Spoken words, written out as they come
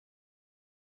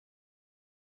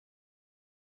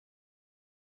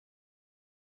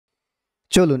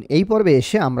চলুন এই পর্বে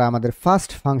এসে আমরা আমাদের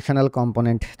ফার্স্ট ফাংশনাল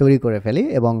কম্পোনেন্ট তৈরি করে ফেলি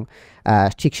এবং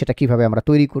ঠিক সেটা কীভাবে আমরা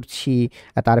তৈরি করছি,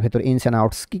 তার ভেতর ইনস অ্যান্ড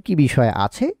আউটস কী বিষয়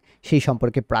আছে সেই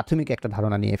সম্পর্কে প্রাথমিক একটা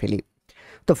ধারণা নিয়ে ফেলি।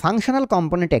 তো ফাংশনাল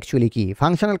কম্পোনেন্ট অ্যাকচুয়ালি কি?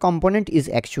 Functional component is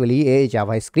actually A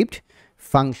JavaScript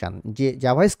function. যে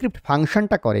জাভাস্ক্রিপ্ট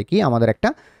ফাংশনটা করে কি, আমাদের একটা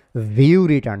ভিউ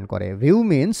রিটার্ন করে। ভিউ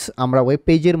মিনস আমরা ওয়েব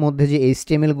পেজের মধ্যে যে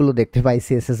HTML-গুলো দেখতে পাই,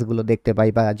 CSS-গুলো দেখতে পাই,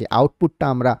 বা যে আউটপুটটা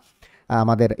আমরা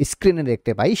আমাদের স্ক্রিনে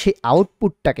দেখতে পাই, সেই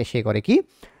আউটপুটটাকে সে করে কি,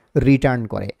 রিটার্ন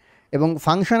করে। এবং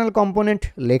ফাংশনাল কম্পোনেন্ট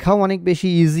লেখাও অনেক বেশি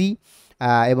ইজি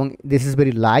এবং this is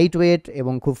very light weight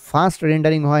এবং খুব ফাস্ট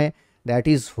রেন্ডারিং হয়। দ্যাট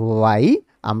ইজ ওয়াই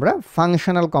আমরা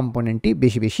ফাংশনাল কম্পোনেন্টই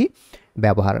বেশি বেশি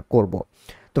ব্যবহার করব।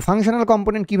 তো ফাংশনাল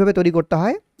কম্পোনেন্ট কীভাবে তৈরি করতে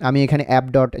হয়, আমি এখানে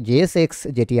app.jsx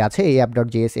যেটি আছে, এই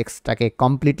app.jsxটাকে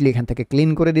কমপ্লিটলি এখান থেকে ক্লিন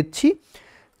করে দিচ্ছি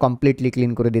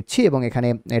এবং এখানে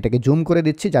এটাকে জুম করে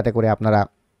দিচ্ছি যাতে করে আপনারা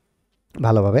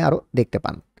ভালোভাবে আরও দেখতে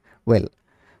পান।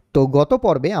 তো গত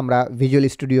পর্বে আমরা ভিজুয়াল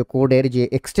স্টুডিও কোডের যে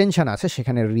এক্সটেনশন আছে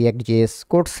সেখানে React.js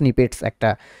কোড স্নিপেটস একটা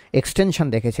এক্সটেনশন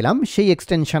দেখেছিলাম। সেই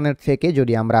এক্সটেনশনের থেকে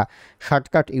যদি আমরা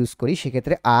শর্টকাট ইউজ করি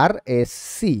সেক্ষেত্রে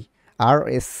RSC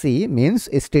means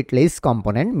stateless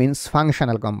component means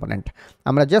functional component.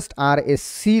 আমরা জাস্ট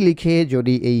RSC লিখে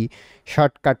যদি এই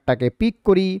শর্টকাটটাকে পিক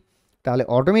করি তাহলে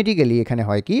অটোমেটিক্যালি এখানে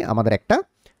হয় কি, আমাদের একটা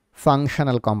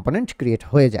ফাংশনাল কম্পোনেন্ট ক্রিয়েট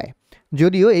হয়ে যায়।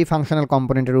 যদিও এই ফাংশনাল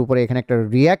কম্পোনেন্টের উপরে এখানে একটা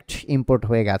রিয়াক্ট ইম্পোর্ট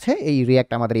হয়ে গেছে, এই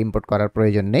রিয়াক্ট আমাদের ইম্পোর্ট করার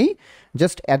প্রয়োজন নেই,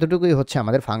 জাস্ট এতটুকুই হচ্ছে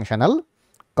আমাদের ফাংশনাল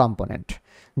কম্পোনেন্ট।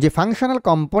 যে ফাংশনাল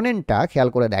কম্পোনেন্টটা খেয়াল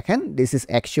করে দেখেন, this is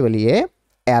actually A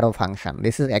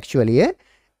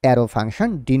arrow function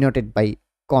denoted by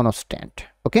constant.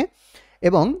 ওকে,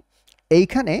 এবং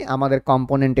এইখানে আমাদের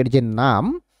কম্পোনেন্টের যে নাম,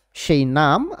 সেই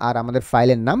নাম আর আমাদের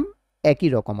ফাইলের নাম একই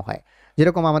রকম হয়।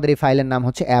 যেরকম আমাদের এই ফাইলের নাম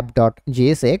হচ্ছে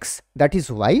app.jsx, দ্যাট ইজ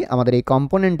ওয়াই আমাদের এই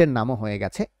কম্পোনেন্টের নামও হয়ে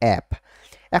গেছে অ্যাপ।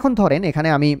 এখন ধরেন এখানে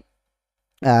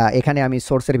আমি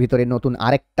সোর্সের ভিতরে নতুন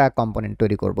আরেকটা কম্পোনেন্ট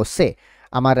তৈরি করব।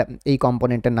 আমার এই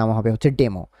কম্পোনেন্টের নাম হবে হচ্ছে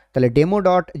ডেমো। তাহলে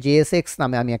demo.jsx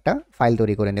নামে আমি একটা ফাইল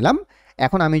তৈরি করে নিলাম।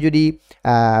 এখন আমি যদি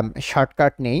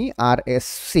শর্টকাট নেই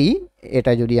RSC,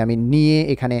 এটা যদি আমি নিয়ে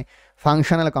এখানে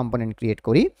ফাংশনাল কম্পোনেন্ট ক্রিয়েট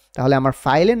করি, তাহলে আমার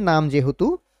ফাইলের নাম যেহেতু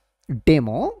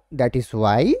demo, that is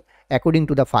Y according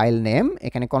to the file name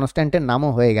এখানে কনস্ট্যান্টের নামও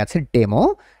হয়ে গেছে ডেমো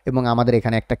এবং আমাদের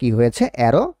এখানে একটা কি হয়েছে,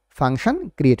 অ্যারো ফাংশন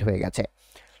ক্রিয়েট হয়ে গেছে।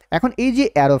 এখন এই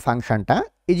অ্যারো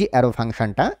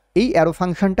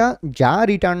ফাংশনটা যা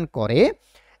রিটার্ন করে,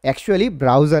 অ্যাকচুয়ালি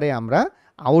ব্রাউজারে আমরা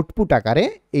আউটপুট আকারে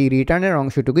এই রিটার্নের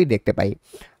অংশটুকুই দেখতে পাই।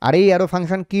 আর এই অ্যারো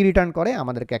ফাংশন কি রিটার্ন করে,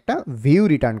 আমাদেরকে একটা ভিউ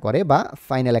রিটার্ন করে, বা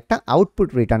ফাইনাল একটা আউটপুট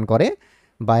রিটার্ন করে,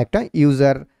 বা একটা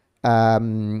ইউজার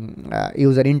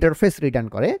ইন্টারফেস রিটার্ন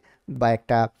করে, বা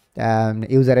একটা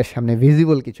ইউজারের সামনে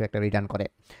ভিজিবল কিছু একটা রিটার্ন করে।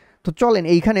 তো চলেন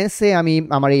এইখানে আমি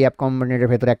আমার এই অ্যাপ কম্পোনেন্টের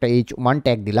ভেতরে একটা H1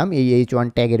 ট্যাগ দিলাম। এই H1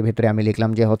 ট্যাগের ভেতরে আমি লিখলাম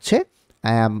যে হচ্ছে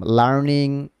I am learning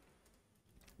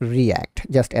react,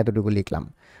 just এতটুকু লিখলাম।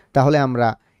 তাহলে আমরা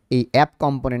এই অ্যাপ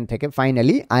কম্পোনেন্ট থেকে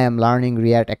finally I am learning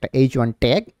react একটা H1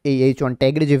 ট্যাগ, এই H1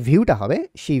 ট্যাগের যে ভিউটা হবে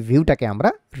সেই ভিউটাকে আমরা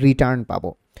রিটার্ন পাবো।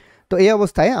 তো এই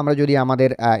অবস্থায় আমরা যদি আমাদের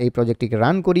এই প্রজেক্টটিকে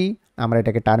রান করি, আমরা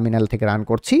এটাকে টার্মিনাল থেকে রান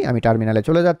করছি, আমি টার্মিনালে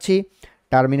চলে যাচ্ছি।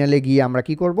 টার্মিনালে গিয়ে আমরা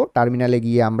কি করব, টার্মিনালে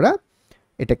গিয়ে আমরা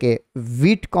এটাকে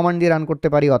ভিট কমান্ড দিয়ে রান করতে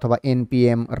পারি অথবা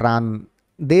npm run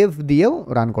dev দিয়েও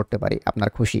রান করতে পারি, আপনার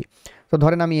খুশি। তো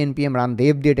ধরেন আমি npm run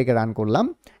dev দিয়ে এটাকে রান করলাম।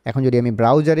 এখন যদি আমি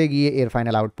ব্রাউজারে গিয়ে এর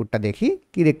ফাইনাল আউটপুটটা দেখি,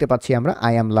 কি দেখতে পাচ্ছি আমরা,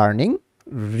 আই অ্যাম লার্নিং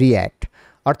রিয়্যাক্ট।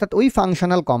 অর্থাৎ ওই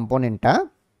ফাংশনাল কম্পোনেন্টটা,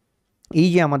 এই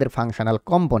যে আমাদের ফাংশনাল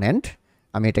কম্পোনেন্ট,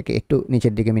 আমি এটাকে একটু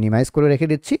নিচের দিকে মিনিমাইজ করে রেখে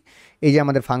দিচ্ছি। এই যে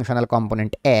আমাদের ফাংশনাল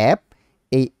কম্পোনেন্ট অ্যাপ,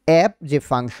 এই অ্যাপ যে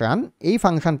ফাংশন, এই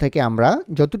ফাংশন থেকে আমরা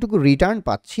যতটুকু রিটার্ন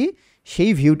পাচ্ছি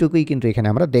সেই ভিউটুকুই কিন্তু এখানে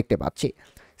আমরা দেখতে পাচ্ছি।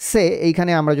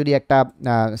 এইখানে আমরা যদি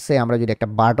একটা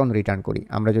বাটন রিটার্ন করি,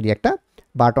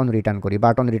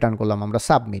 বাটন রিটার্ন করলাম আমরা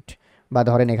সাবমিট, বা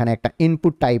ধরেন এখানে একটা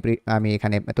ইনপুট টাইপ আমি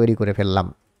এখানে তৈরি করে ফেললাম।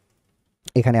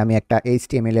 এখানে আমি একটা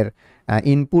HTML-এর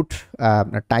ইনপুট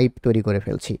টাইপ তৈরি করে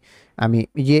ফেলছি। আমি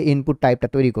যে ইনপুট টাইপটা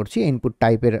তৈরি করছি, ইনপুট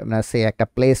টাইপের একটা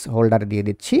প্লেস হোল্ডার দিয়ে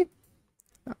দিচ্ছি,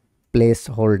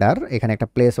 এখানে একটা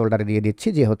প্লেস হোল্ডার দিয়ে দিচ্ছি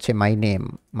যে হচ্ছে মাই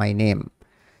নেম।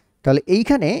 তাহলে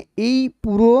এইখানে এই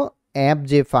পুরো অ্যাপ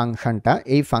যে ফাংশনটা,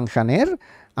 এই ফাংশনের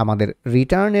আমাদের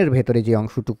রিটার্নের ভেতরে যে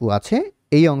অংশটুকু আছে,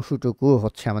 এই অংশটুকু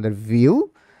হচ্ছে আমাদের ভিউ।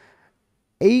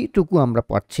 এইটুকু আমরা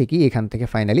পাচ্ছি কি, এখান থেকে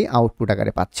ফাইনালি আউটপুট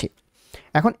আকারে পাচ্ছি।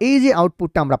 এখন এই যে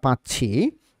আউটপুটটা আমরা পাচ্ছি,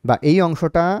 বা এই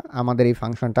অংশটা আমাদের এই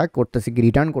ফাংশনটা করতেছে কি,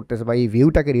 রিটার্ন করতেছে, বা এই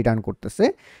ভিউটাকে রিটার্ন করতেছে।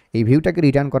 এই ভিউটাকে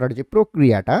রিটার্ন করার যে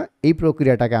প্রক্রিয়াটা, এই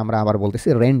প্রক্রিয়াটাকে আমরা আবার বলতেছি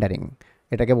রেন্ডারিং।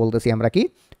 এটাকে বলতেছি আমরা কি,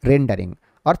 রেন্ডারিং।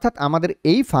 অর্থাৎ আমাদের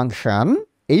এই ফাংশন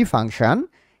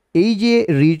এই যে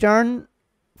রিটার্ন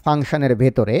ফাংশনের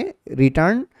ভেতরে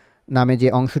রিটার্ন নামে যে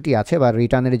অংশটি আছে বা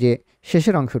রিটার্নের যে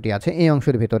শেষের অংশটি আছে এই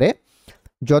অংশের ভেতরে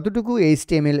যতটুকু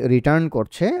HTML রিটার্ন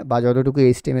করছে বা যতটুকু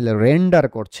HTML রেন্ডার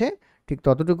করছে ঠিক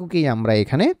ততটুকুকেই আমরা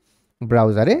এখানে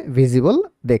ব্রাউজারে ভিজিবল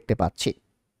দেখতে পাচ্ছি।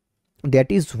 দ্যাট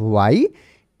ইজ হোয়াই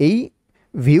এই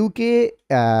ভিউকে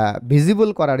ভিজিবল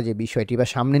করার যে বিষয়টি বা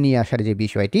সামনে নিয়ে আসার যে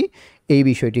বিষয়টি এই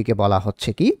বিষয়টিকে বলা হচ্ছে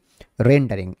কি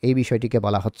রেন্ডারিং। এই বিষয়টিকে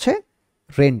বলা হচ্ছে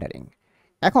রেন্ডারিং।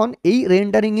 এখন এই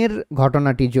রেন্ডারিংয়ের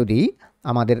ঘটনাটি যদি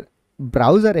আমাদের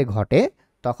ব্রাউজারে ঘটে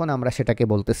তখন আমরা সেটাকে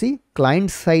বলতেছি ক্লায়েন্ট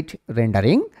সাইড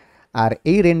রেন্ডারিং। আর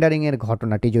এই রেন্ডারিংয়ের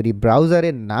ঘটনাটি যদি ব্রাউজারে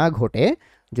না ঘটে,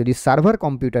 যদি সার্ভার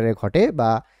কম্পিউটারে ঘটে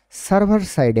বা সার্ভার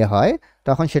সাইডে হয়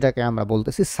তখন সেটাকে আমরা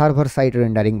বলতেছি সার্ভার সাইড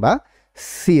রেন্ডারিং বা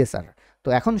CSR। তো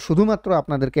এখন শুধুমাত্র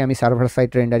আপনাদেরকে আমি server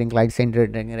side rendering client side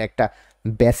রেন্ডারিংয়ের একটা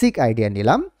বেসিক আইডিয়া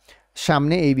নিলাম,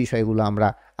 সামনে এই বিষয়গুলো আমরা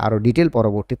আরও ডিটেল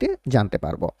পরবর্তীতে জানতে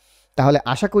পারবো। তাহলে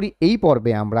আশা করি এই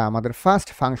পর্বে আমরা আমাদের ফার্স্ট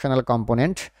ফাংশনাল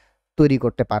কম্পোনেন্ট তৈরি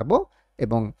করতে পারবো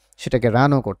এবং সেটাকে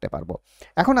রানও করতে পারবো।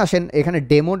 এখন আসেন, এখানে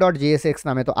demo.jsx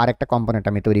নামে তো আরেকটা কম্পোনেন্ট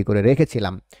আমি তৈরি করে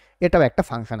রেখেছিলাম, এটাও একটা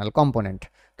ফাংশনাল কম্পোনেন্ট।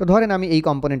 তো ধরেন আমি এই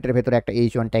কম্পোনেন্টের ভেতরে একটা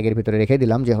h1 ট্যাগের ভিতরে রেখে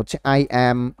দিলাম যে হচ্ছে I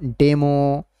am demo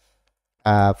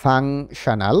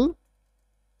functional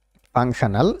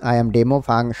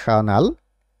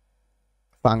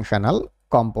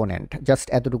component, just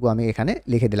এতটুকু আমি এখানে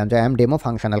লিখে দিলাম যে I am demo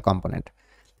functional component.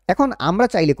 এখন আমরা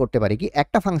চাইলে করতে পারি কি,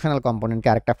 একটা ফাংশনাল কম্পোনেন্টকে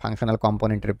আরেকটা ফাংশনাল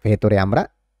কম্পোনেন্টের ভেতরে আমরা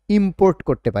ইম্পোর্ট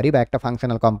করতে পারি বা একটা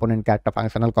ফাংশনাল কম্পোনেন্টকে আরেকটা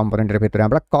ফাংশনাল কম্পোনেন্টের ভেতরে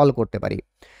আমরা কল করতে পারি।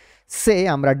 সে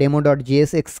আমরা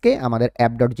demo.jsx-কে আমাদের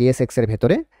app.jsx এর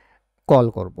ভেতরে কল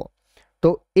করব। তো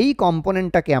এই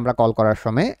কম্পোনেন্টটাকে আমরা কল করার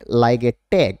সময় লাইক এ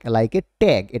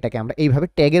ট্যাগ এটাকে আমরা এইভাবে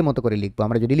ট্যাগের মতো করে লিখবো।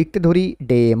 আমরা যদি লিখতে ধরি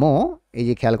ডেমো, এই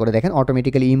যে খেয়াল করে দেখেন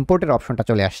অটোমেটিক্যালি ইম্পোর্টের অপশনটা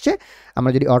চলে আসছে।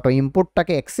 আমরা যদি অটো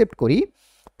ইম্পোর্টটাকে অ্যাকসেপ্ট করি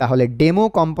তাহলে ডেমো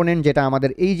কম্পোনেন্ট যেটা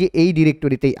আমাদের এই যে এই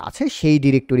ডিরেক্টরিতেই আছে সেই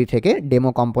ডিরেক্টরি থেকে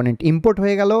ডেমো কম্পোনেন্ট ইম্পোর্ট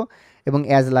হয়ে গেল এবং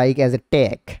অ্যাজ এ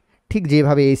ট্যাগ, ঠিক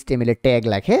যেভাবে HTML এর ট্যাগ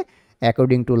লেখে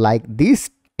according to like this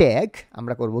tag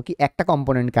আমরা করব কি একটা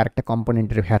কম্পোনেন্টকে আরেকটা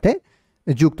কম্পোনেন্টের সাথে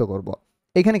যুক্ত করব।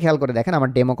 এখানে খেয়াল করে দেখেন আমার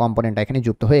ডেমো কম্পোনেন্টটা এখানে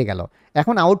যুক্ত হয়ে গেল।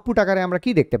 এখন আউটপুট আকারে আমরা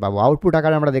কি দেখতে পাবো? আউটপুট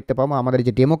আকারে আমরা দেখতে পাবো আমাদের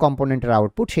যে ডেমো কম্পোনেন্টের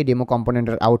আউটপুট, সেই ডেমো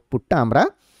কম্পোনেন্টের আউটপুটটা আমরা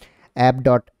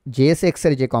app.jsx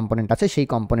এর যে কম্পোনেন্ট আছে সেই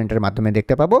কম্পোনেন্টের মাধ্যমে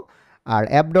দেখতে পাবো। আর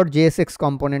app.jsx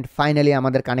কম্পোনেন্ট ফাইনালি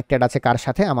আমাদের কানেক্টেড আছে কার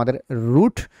সাথে? আমাদের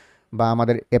রুট বা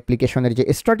আমাদের অ্যাপ্লিকেশনের যে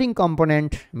স্টার্টিং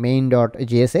কম্পোনেন্ট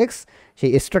main.jsx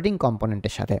সেই স্টার্টিং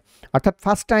কম্পোনেন্টের সাথে। অর্থাৎ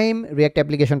ফার্স্ট টাইম রিঅ্যাক্ট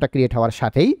অ্যাপ্লিকেশনটা ক্রিয়েট হওয়ার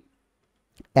সাথেই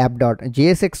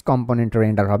app.jsx কম্পোনেন্ট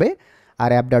রেন্ডার হবে। আর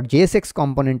app.jsx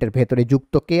কম্পোনেন্টের ভেতরে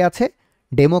যুক্ত কে আছে?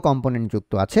 ডেমো কম্পোনেন্ট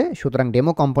যুক্ত আছে। সুতরাং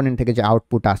ডেমো কম্পোনেন্ট থেকে যে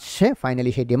আউটপুট আসছে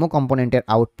ফাইনালি সেই ডেমো কম্পোনেন্টের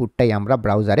আউটপুটটাই আমরা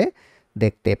ব্রাউজারে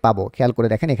দেখতে পাবো। খেয়াল করে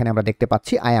দেখেন এখানে আমরা দেখতে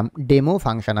পাচ্ছি I am demo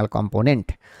functional component.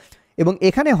 এবং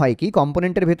এখানে হয় কি,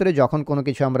 কম্পোনেন্টের ভেতরে যখন কোনো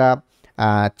কিছু আমরা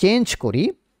চেঞ্জ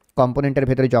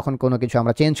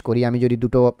করি, আমি যদি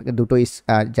দুটো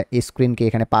স্ক্রিনকে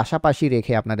এখানে পাশাপাশি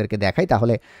রেখে আপনাদেরকে দেখাই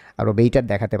তাহলে আরও বেটার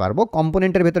দেখাতে পারবো।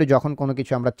 কম্পোনেন্টের ভেতরে যখন কোনো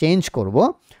কিছু আমরা চেঞ্জ করব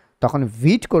তখন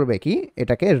ভিট করবে কি,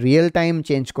 এটাকে রিয়েল টাইম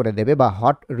চেঞ্জ করে দেবে বা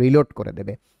হট রিলোড করে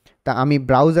দেবে। তা আমি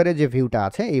ব্রাউজারে যে ভিউটা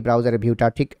আছে এই ব্রাউজারের ভিউটা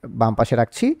ঠিক ডান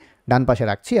পাশে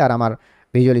রাখছি আর আমার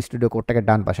ভিজুয়াল স্টুডিও কোডটাকে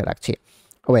ডান পাশে রাখছি।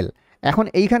 ওয়েল, এখন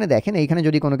এইখানে দেখেন, এইখানে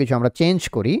যদি কোনো কিছু আমরা চেঞ্জ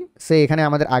করি, এখানে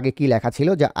আমাদের আগে কি লেখা ছিল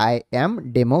যে I am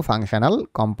demo functional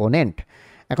component.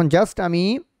 এখন জাস্ট আমি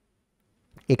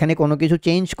এখানে কোনো কিছু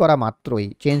চেঞ্জ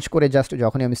করে জাস্ট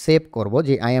যখনই আমি সেভ করব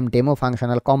যে I am demo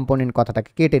functional component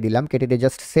কথাটাকে কেটে দিয়ে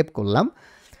জাস্ট সেভ করলাম।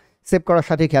 সেভ করার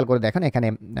সাথেই খেয়াল করে দেখেন এখানে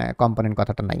কম্পোনেন্ট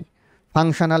কথাটা নাই,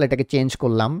 ফাংশনাল এটাকে চেঞ্জ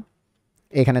করলাম।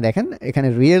 এখানে দেখেন এখানে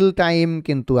রিয়েল টাইম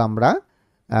কিন্তু আমরা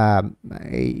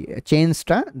এই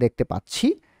চেঞ্জটা দেখতে পাচ্ছি।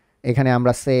 এখানে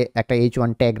আমরা একটা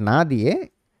h1 ট্যাগ না দিয়ে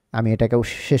আমি এটাকেও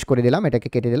শেষ করে দিলাম, এটাকে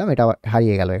কেটে দিলাম, এটা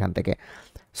হারিয়ে গেল এখান থেকে।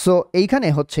 সো এইখানে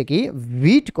হচ্ছে কি,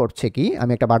 ভিট করছে কি,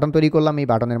 আমি একটা বাটন তৈরি করলাম, এই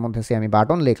বাটনের মধ্যে আমি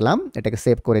বাটন লিখলাম, এটাকে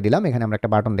সেভ করে দিলাম, এখানে আমরা একটা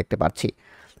বাটন দেখতে পাচ্ছি।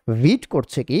 ভিট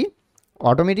করছে কি,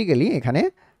 অটোমেটিক্যালি এখানে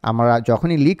আমরা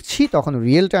যখনই লিখছি তখন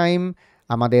রিয়েল টাইম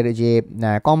আমাদের যে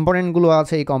কম্পোনেন্টগুলো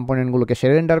আছে এই কম্পোনেন্টগুলোকে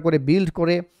রেন্ডার করে বিল্ড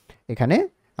করে এখানে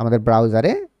আমাদের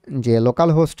ব্রাউজারে যে লোকাল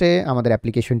হোস্টে আমাদের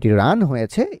অ্যাপ্লিকেশনটি রান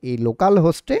হয়েছে এই লোকাল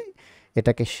হোস্টে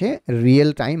এটাকে রিয়েল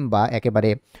টাইম বা একেবারে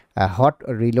হট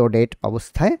রিলোডেড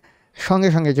অবস্থায় সঙ্গে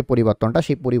সঙ্গে যে পরিবর্তনটা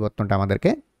সেই পরিবর্তনটা আমাদেরকে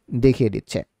দেখিয়ে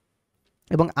দিচ্ছে।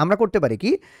 এবং আমরা করতে পারি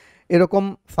কি, এরকম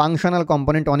ফাংশনাল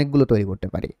কম্পোনেন্ট অনেকগুলো তৈরি করতে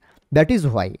পারি। দ্যাট ইজ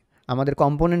হোয়াই আমাদের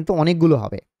কম্পোনেন্ট তো অনেকগুলো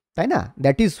হবে, তাই না?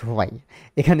 দ্যাট ইজ হোয়াই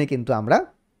এখানে কিন্তু আমরা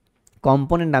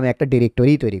কম্পোনেন্ট নামে একটা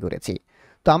ডিরেক্টরি তৈরি করেছি।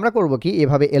 তো আমরা করব কি,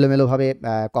 এভাবে এলোমেলোভাবে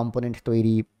কম্পোনেন্ট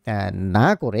তৈরি না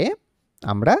করে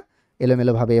আমরা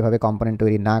এলোমেলোভাবে এভাবে কম্পোনেন্ট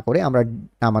তৈরি না করে আমরা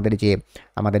আমাদের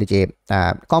যে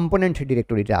কম্পোনেন্ট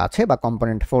ডিরেক্টরিটা আছে বা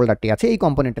কম্পোনেন্ট ফোল্ডারটি আছে, এই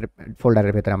কম্পোনেন্টের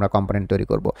ফোল্ডারের ভেতরে আমরা কম্পোনেন্ট তৈরি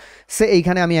করব।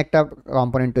 এইখানে আমি একটা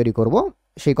কম্পোনেন্ট তৈরি করব,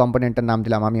 সেই কম্পোনেন্টের নাম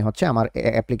দিলাম আমি হচ্ছে আমার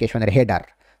অ্যাপ্লিকেশনের হেডার।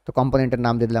 তো কম্পোনেন্টের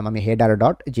নাম দিয়ে দিলাম আমি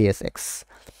header.jsx।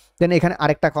 দেন এখানে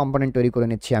আরেকটা কম্পোনেন্ট তৈরি করে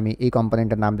নিচ্ছি আমি, এই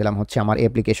কম্পোনেন্টের নাম দিলাম হচ্ছে আমার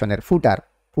অ্যাপ্লিকেশনের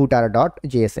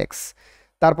footer.jsx।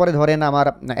 তারপরে ধরেন আমার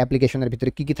অ্যাপ্লিকেশনের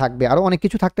ভিতরে কী কী থাকবে, আরও অনেক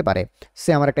কিছু থাকতে পারে।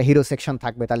 আমার একটা হিরো সেকশন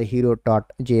থাকবে, তাহলে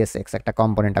hero.jsx একটা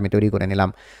কম্পোনেন্ট আমি তৈরি করে নিলাম।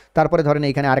 তারপরে ধরেন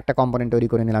এখানে আরেকটা কম্পোনেন্ট তৈরি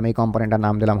করে নিলাম, এই কম্পোনেন্টটার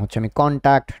নাম দিলাম হচ্ছে আমি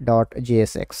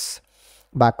contact.jsx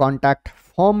বা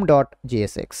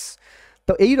contactform.jsx।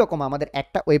 তো এই রকম আমাদের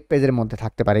একটা ওয়েব পেজের মধ্যে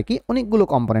থাকতে পারে কি অনেকগুলো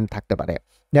কম্পোনেন্ট থাকতে পারে।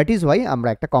 দ্যাট ইজ ওয়াই আমরা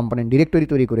একটা কম্পোনেন্ট ডিরেক্টরি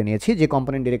তৈরি করে নিয়েছি, যে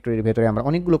কম্পোনেন্ট ডিরেক্টরির ভেতরে আমরা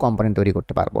অনেকগুলো কম্পোনেন্ট তৈরি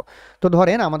করতে পারবো। তো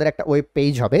ধরেন আমাদের একটা ওয়েব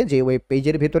পেজ হবে, যে ওয়েব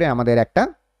পেজের ভেতরে আমাদের একটা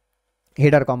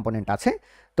হেডার কম্পোনেন্ট আছে।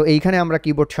 তো এইখানে আমরা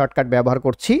কিবোর্ড শর্টকাট ব্যবহার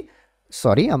করছি,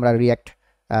 আমরা রিয়াক্ট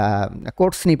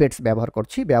কোড স্নিপেটস ব্যবহার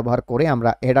করে আমরা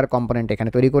হেডার কম্পোনেন্ট এখানে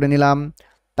তৈরি করে নিলাম।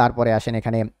 তারপরে আসেন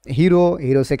এখানে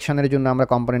হিরো সেকশনের জন্য আমরা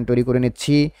কম্পোনেন্ট তৈরি করে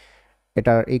নিচ্ছি,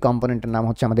 এই কম্পোনেন্টের নাম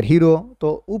হচ্ছে আমাদের হিরো। তো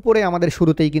উপরে আমাদের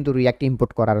শুরুতেই কিন্তু রিয়াক্ট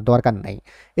ইম্পোর্ট করার দরকার নাই,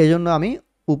 এজন্য আমি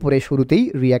উপরে শুরুতেই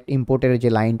রিয়াক্ট ইম্পোর্টের যে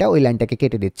লাইনটা, ওই লাইনটাকে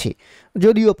কেটে দিচ্ছি,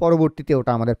 যদিও পরবর্তীতে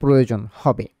ওটা আমাদের প্রয়োজন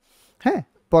হবে। হ্যাঁ,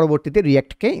 পরবর্তীতে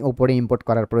রিয়াক্টকে উপরে ইম্পোর্ট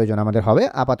করার প্রয়োজন আমাদের হবে,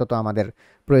 আপাতত আমাদের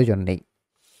প্রয়োজন নেই।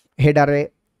 হেডারে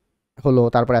হলো,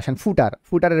 তারপরে আসেন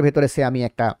ফুটারের ভেতরে আমি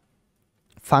একটা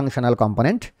ফাংশনাল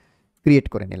কম্পোনেন্ট ক্রিয়েট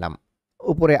করে নিলাম।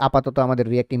 উপরে আপাতত আমাদের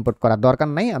রিয়াক্ট ইম্পোর্ট করার দরকার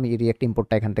নাই, আমি রিয়াক্ট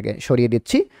ইম্পোর্টটা এখান থেকে সরিয়ে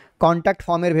দিচ্ছি। কন্ট্যাক্ট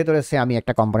ফর্মের ভেতরে আমি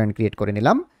একটা কম্পোনেন্ট ক্রিয়েট করে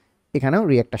নিলাম, এখানেও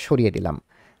রিয়াক্টটা সরিয়ে দিলাম।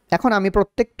 এখন আমি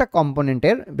প্রত্যেকটা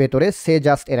কম্পোনেন্টের ভেতরে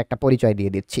জাস্ট এর একটা পরিচয়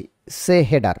দিয়ে দিচ্ছি,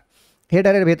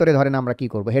 হেডারের ভেতরে ধরেন আমরা কি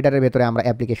করব, হেডারের ভেতরে আমরা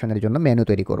অ্যাপ্লিকেশনের জন্য মেনু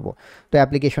তৈরি করব। তো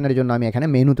অ্যাপ্লিকেশনের জন্য আমি এখানে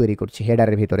মেনু তৈরি করছি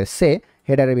হেডারের ভিতরে।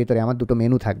 হেডারের ভিতরে আমার দুটো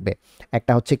মেনু থাকবে,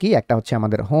 একটা হচ্ছে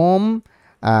আমাদের হোম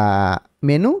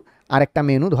মেনু, আরেকটা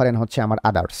মেনু ধরেন হচ্ছে আমার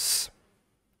আদার্স।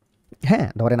 হ্যাঁ,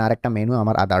 ধরেন আরেকটা মেনু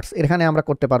আমার আদার্স। এখানে আমরা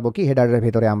করতে পারবো কি, হেডারের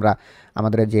ভেতরে আমরা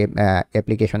আমাদের যে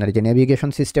অ্যাপ্লিকেশনের যে নেভিগেশন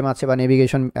সিস্টেম আছে বা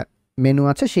নেভিগেশন মেনু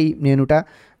আছে, সেই মেনুটা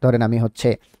ধরেন আমি হচ্ছে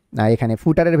এখানে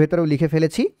ফুটারের ভেতরেও লিখে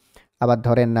ফেলেছি। আবার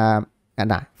ধরেন না,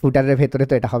 ফুটারের ভেতরে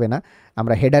তো এটা হবে না,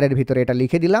 আমরা হেডারের ভিতরে এটা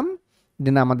লিখে দিলাম।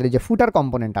 দেন আমাদের যে ফুটার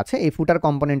কম্পোনেন্ট আছে, এই ফুটার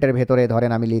কম্পোনেন্টের ভেতরে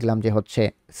ধরেন আমি লিখলাম যে হচ্ছে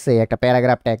একটা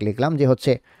প্যারাগ্রাফ ট্যাগ লিখলাম যে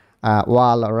হচ্ছে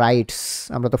ওয়াল রাইটস,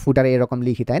 আমরা তো ফুটারে এরকম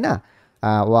লিখি তাই না,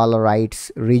 ওয়াল রাইটস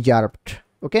রিজার্ভড।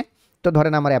 ওকে, তো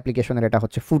ধরেন আমার অ্যাপ্লিকেশনের এটা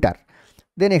হচ্ছে ফুটার।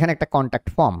 দেন এখানে একটা কন্ট্যাক্ট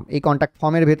ফর্ম, এই কন্ট্যাক্ট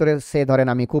ফর্মের ভেতরে ধরেন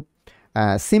আমি খুব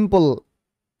সিম্পল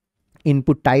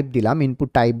ইনপুট টাইপ দিলাম, ইনপুট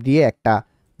টাইপ দিয়ে একটা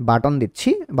বাটন দিচ্ছি,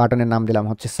 বাটনের নাম দিলাম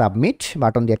হচ্ছে সাবমিট,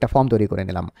 বাটন দিয়ে একটা ফর্ম তৈরি করে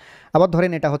নিলাম। আবার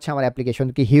ধরেন এটা হচ্ছে আমার অ্যাপ্লিকেশন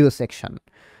কি হিরো সেকশন।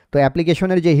 তো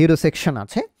অ্যাপ্লিকেশনের যে হিরো সেকশন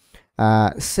আছে,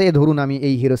 ধরুন আমি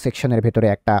এই হিরো সেকশনের ভেতরে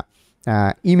একটা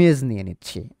ইমেজ নিয়ে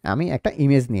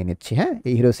নিচ্ছি, হ্যাঁ,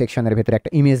 এই হিরো সেকশনের ভেতরে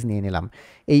একটা ইমেজ নিয়ে নিলাম।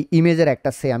 এই ইমেজের একটা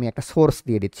আমি একটা সোর্স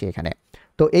দিয়ে দিচ্ছি এখানে।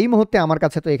 তো এই মুহূর্তে আমার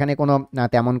কাছে তো এখানে কোনো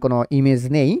তেমন কোনো ইমেজ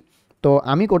নেই, তো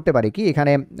আমি করতে পারি কি,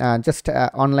 এখানে জাস্ট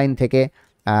অনলাইন থেকে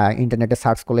ইন্টারনেটে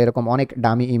সার্চ করলে এরকম অনেক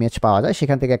দামি ইমেজ পাওয়া যায়,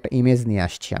 সেখান থেকে একটা ইমেজ নিয়ে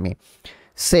আসছি আমি।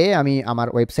 আমি আমার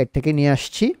ওয়েবসাইট থেকে নিয়ে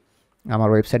আসছি, আমার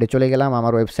ওয়েবসাইটে চলে গেলাম,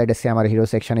 আমার ওয়েবসাইটে আমার হিরো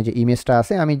সেকশনে যে ইমেজটা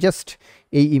আছে, আমি জাস্ট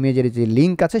এই ইমেজের যে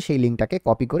লিঙ্ক আছে সেই লিঙ্কটাকে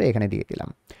কপি করে এখানে দিয়ে দিলাম।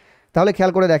 তাহলে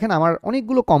খেয়াল করে দেখেন আমার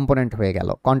অনেকগুলো কম্পোনেন্ট হয়ে গেল,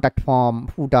 কন্ট্যাক্ট ফর্ম,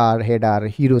 ফুটার, হেডার,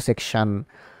 হিরো সেকশন।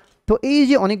 তো এই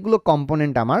যে অনেকগুলো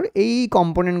কম্পোনেন্ট, আমার এই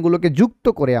কম্পোনেন্টগুলোকে যুক্ত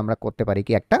করে আমরা করতে পারি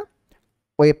কি একটা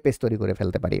ওয়েব পেজ তৈরি করে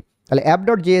ফেলতে পারি। তাহলে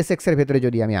অ্যাপ.jsx এর ভেতরে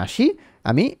যদি আমি আসি,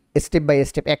 আমি স্টেপ বাই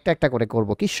স্টেপ একটা একটা করে করব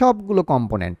কি সবগুলো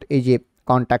কম্পোনেন্ট, এই যে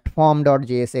কন্ট্যাক্ট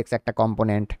ফর্ম.jsx একটা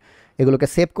কম্পোনেন্ট, এগুলোকে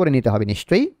সেভ করে নিতে হবে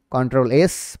নিশ্চয়ই,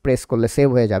 Ctrl+S প্রেস করলে সেভ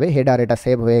হয়ে যাবে। হেডার এটা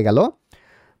সেভ হয়ে গেল,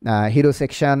 হিরো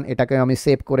সেকশন এটাকে আমি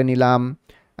সেভ করে নিলাম,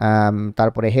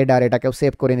 তারপরে হেডার এটাকেও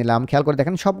সেভ করে নিলাম। খেয়াল করে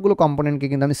দেখেন সবগুলো কম্পোনেন্টকে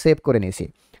কিন্তু আমি সেভ করে নিয়েছি।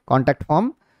 কন্ট্যাক্ট ফর্ম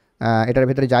এটার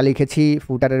ভেতরে যা লিখেছি,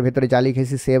 ফুটারের ভেতরে যা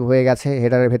লিখেছি সেভ হয়ে গেছে,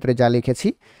 হেডারের ভেতরে যা লিখেছি,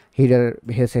 হিডার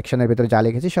সেকশনের ভেতরে যা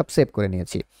লিখেছি সব সেভ করে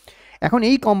নিয়েছি। এখন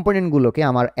এই কম্পোনেন্টগুলোকে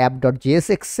আমার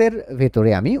অ্যাপ.jsx এর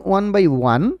ভেতরে আমি one by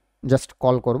one just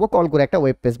call করে একটা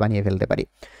ওয়েব পেজ বানিয়ে ফেলতে পারি।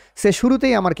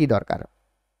 শুরুতেই আমার কি দরকার,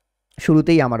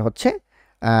 শুরুতেই আমার হচ্ছে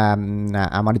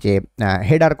আমার যে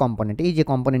হেডার কম্পোনেন্ট, এই যে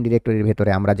কম্পোনেন্ট ডিরেক্টরির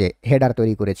ভেতরে আমরা যে হেডার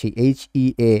তৈরি করেছি,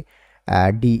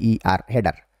 HEADER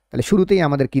হেডার, তাহলে শুরুতেই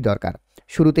আমাদের কি দরকার,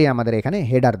 শুরুতেই আমাদের এখানে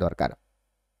হেডার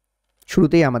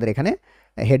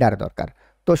দরকার।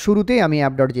 তো শুরুতেই আমি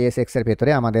অ্যাপ.jsx এর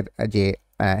ভেতরে আমাদের যে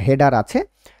হেডার আছে,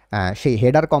 সেই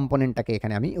হেডার কম্পোনেন্টটাকে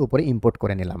এখানে আমি উপরে ইম্পোর্ট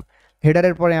করে নিলাম।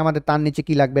 হেডারের পরে আমাদের তার নিচে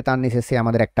কি লাগবে, তার নিচে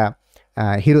আমাদের একটা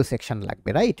হিরো সেকশন লাগবে,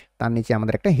 রাইট, তার নিচে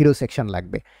আমাদের একটা হিরো সেকশন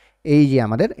লাগবে। এই যে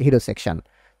আমাদের হিরো সেকশন।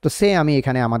 তো সে আমি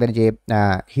এখানে আমাদের যে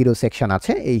হিরো সেকশন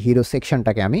আছে এই হিরো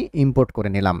সেকশনটাকে আমি ইম্পোর্ট করে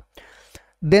নিলাম।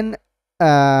 দেন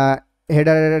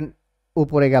হেডারের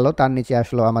উপরে গেল, তার নিচে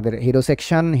আসলো আমাদের হিরো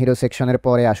সেকশন। হিরো সেকশনের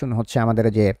পরে আসুন হচ্ছে আমাদের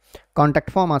যে কন্ট্যাক্ট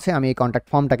ফর্ম আছে, আমি এই কন্ট্যাক্ট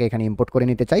ফর্মটাকে এখানে ইম্পোর্ট করে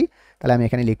নিতে চাই। তাহলে আমি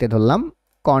এখানে লিখতে ধরলাম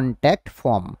কন্ট্যাক্ট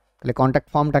ফর্ম। তাহলে কন্ট্যাক্ট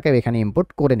ফর্মটাকে এখানে ইম্পোর্ট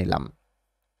করে নিলাম।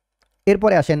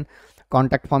 এরপরে আসেন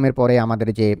কন্ট্যাক্ট ফর্মের পরে আমাদের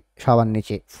যে সবার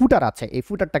নিচে ফুটার আছে, এই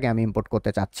ফুটারটাকে আমি ইম্পোর্ট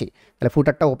করতে চাচ্ছি। তাহলে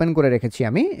ফুটারটা ওপেন করে রেখেছি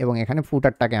আমি, এবং এখানে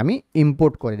ফুটারটাকে আমি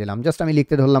ইম্পোর্ট করে দিলাম। জাস্ট আমি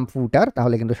লিখতে ধরলাম ফুটার,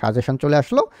 তাহলে কিন্তু সাজেশন চলে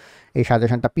আসলো। এই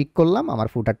সাজেশনটা পিক করলাম, আমার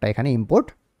ফুটারটা এখানে ইম্পোর্ট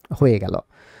হয়ে গেল।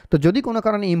 তো যদি কোনো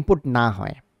কারণে ইম্পোর্ট না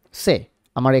হয়, সে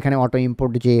আমার এখানে অটো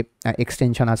ইম্পোর্ট যে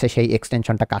এক্সটেনশন আছে সেই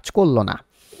এক্সটেনশনটা কাজ করলো না,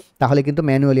 তাহলে কিন্তু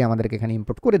ম্যানুয়ালি আমাদেরকে এখানে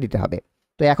ইম্পোর্ট করে দিতে হবে।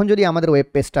 তো এখন যদি আমাদের ওয়েব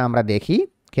পেজটা আমরা দেখি,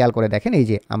 খেয়াল করে দেখেন, এই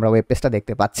যে আমরা ওয়েব পেজটা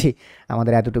দেখতে পাচ্ছি।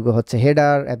 আমাদের এতটুকু হচ্ছে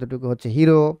হেডার, এতটুকু হচ্ছে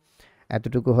হিরো,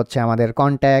 এতটুকু হচ্ছে আমাদের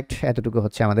কন্ট্যাক্ট, এতটুকু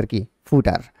হচ্ছে আমাদের কি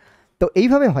ফুটার। তো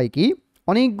এইভাবে হয় কি,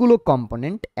 অনেকগুলো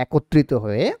কম্পোনেন্ট একত্রিত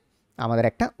হয়ে আমাদের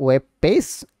একটা ওয়েব পেজ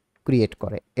ক্রিয়েট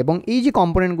করে। এবং এই যে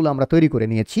কম্পোনেন্টগুলো আমরা তৈরি করে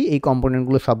নিয়েছি, এই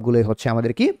কম্পোনেন্টগুলো সবগুলোই হচ্ছে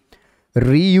আমাদের কি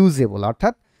রিইউজেবল,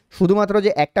 অর্থাৎ শুধুমাত্র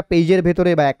যে একটা পেজের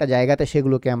ভেতরে বা একটা জায়গাতে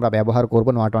সেগুলোকে আমরা ব্যবহার করব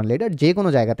নট অনলি দ্যাট, যে কোনো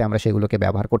জায়গাতে আমরা সেগুলোকে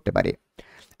ব্যবহার করতে পারি।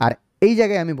 আর এই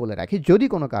জায়গায় আমি বলে রাখি, যদি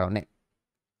কোনো কারণে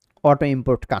অটো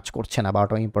ইম্পোর্ট কাজ করছে না বা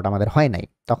অটো ইম্পোর্ট আমাদের হয় নাই,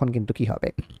 তখন কিন্তু কি হবে,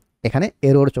 এখানে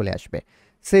এরর চলে আসবে।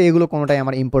 সে এগুলো কোনোটাই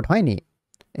আমার ইম্পোর্ট হয়নি,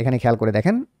 এখানে খেয়াল করে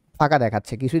দেখেন ফাঁকা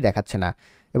দেখাচ্ছে, কিছুই দেখাচ্ছে না।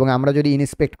 এবং আমরা যদি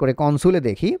ইনস্পেক্ট করে কনসোলে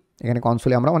দেখি, এখানে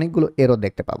কনসোলে আমরা অনেকগুলো এরর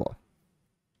দেখতে পাবো,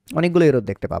 অনেকগুলো এরর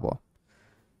দেখতে পাবো,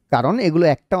 কারণ এগুলো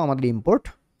একটাও আমাদের ইম্পোর্ট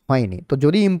হয়নি। তো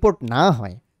যদি ইম্পোর্ট না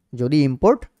হয়, যদি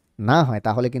ইম্পোর্ট না হয়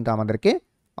তাহলে কিন্তু আমাদেরকে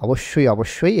অবশ্যই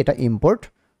অবশ্যই এটা ইম্পোর্ট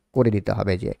করে দিতে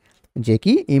হবে। যে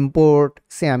কি ইম্পোর্ট,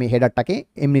 সে আমি হেডারটাকে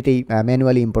এমনিতেই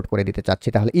ম্যানুয়ালি ইম্পোর্ট করে দিতে চাচ্ছি,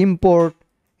 তাহলে import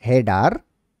header,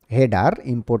 header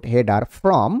import header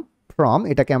from, from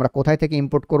এটাকে আমরা কোথায় থেকে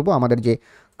ইম্পোর্ট করব, আমাদের যে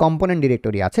কম্পোনেন্ট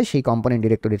ডিরেক্টরি আছে সেই কম্পোনেন্ট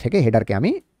ডিরেক্টরি থেকে হেডারকে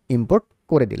আমি ইম্পোর্ট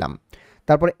করে দিলাম।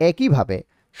 তারপরে একইভাবে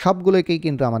সবগুলোকেই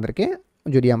কিন্তু আমাদেরকে,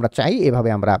 যদি আমরা চাই, এভাবে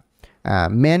আমরা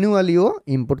ম্যানুয়ালিও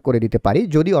ইম্পোর্ট করে দিতে পারি,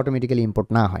 যদি অটোমেটিক্যালি ইম্পোর্ট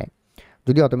না হয়।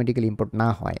 যদি অটোমেটিক্যালি ইম্পোর্ট না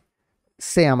হয়,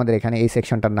 সে আমাদের এখানে এই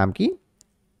সেকশনটার নাম কি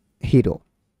হিরো।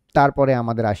 তারপরে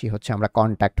আমাদের আসি হচ্ছে আমরা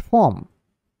কন্ট্যাক্ট ফর্ম,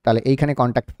 তাহলে এইখানে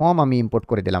কন্ট্যাক্ট ফর্ম আমি ইম্পোর্ট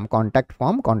করে দিলাম, কন্ট্যাক্ট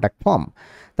ফর্ম, কন্ট্যাক্ট ফর্ম।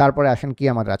 তারপরে আসেন কি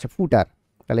আমাদের আছে ফুটার,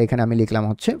 তাহলে এখানে আমি লিখলাম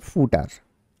হচ্ছে ফুটার,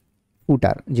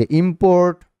 ফুটার যে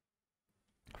import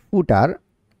footer,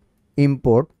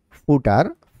 import footer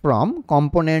from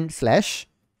component slash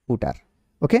ফুটার।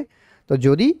 ওকে, তো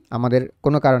যদি আমাদের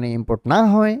কোনো কারণে ইম্পোর্ট না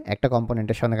হয় একটা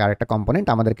কম্পোনেন্টের সঙ্গে আরেকটা কম্পোনেন্ট,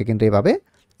 আমাদেরকে কিন্তু এভাবে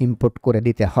ইম্পোর্ট করে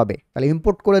দিতে হবে। তাহলে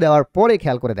ইম্পোর্ট করে দেওয়ার পরে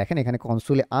খেয়াল করে দেখেন এখানে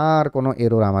কনসোলে আর কোনো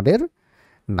এরর আমাদের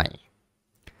নাই।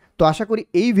 তো আশা করি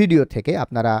এই ভিডিও থেকে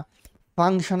আপনারা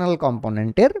ফাংশনাল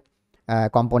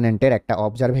কম্পোনেন্টের একটা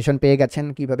অবজারভেশন পেয়ে গেছেন,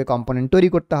 কিভাবে কম্পোনেন্ট তৈরি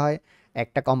করতে হয়,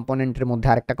 একটা কম্পোনেন্টের মধ্যে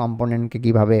আরেকটা কম্পোনেন্টকে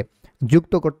কিভাবে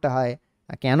যুক্ত করতে হয়,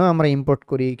 কেন আমরা ইম্পোর্ট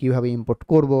করি, কিভাবে ইম্পোর্ট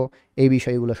করব, এই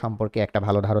বিষয়গুলো সম্পর্কে একটা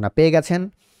ভালো ধারণা পেয়ে গেছেন।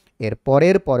 এর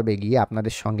পরের পর্বে গিয়ে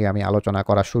আপনাদের সঙ্গে আমি আলোচনা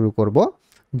করা শুরু করব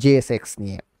জেএসএক্স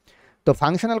নিয়ে। তো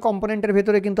ফাংশনাল কম্পোনেন্টের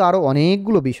ভেতরে কিন্তু আরও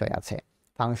অনেকগুলো বিষয় আছে।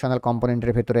 ফাংশনাল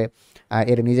কম্পোনেন্টের ভেতরে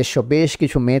এর নিজস্ব বেশ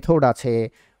কিছু মেথড আছে,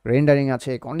 রেন্ডারিং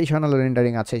আছে, কন্ডিশনাল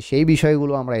রেন্ডারিং আছে, সেই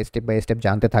বিষয়গুলো আমরা স্টেপ বাই স্টেপ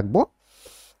জানতে থাকব।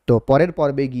 তো পরের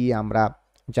পর্বে গিয়ে আমরা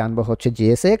জানবো হচ্ছে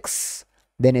JSX,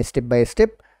 then step by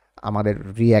step আমাদের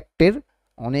রিয়্যাক্টের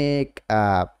অনেক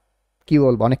কী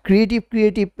বলবো, অনেক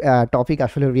ক্রিয়েটিভ টপিক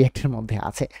আসলে রিয়্যাক্টের মধ্যে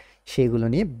আছে, সেগুলো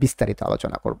নিয়ে বিস্তারিত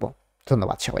আলোচনা করব।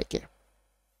 ধন্যবাদ সবাইকে।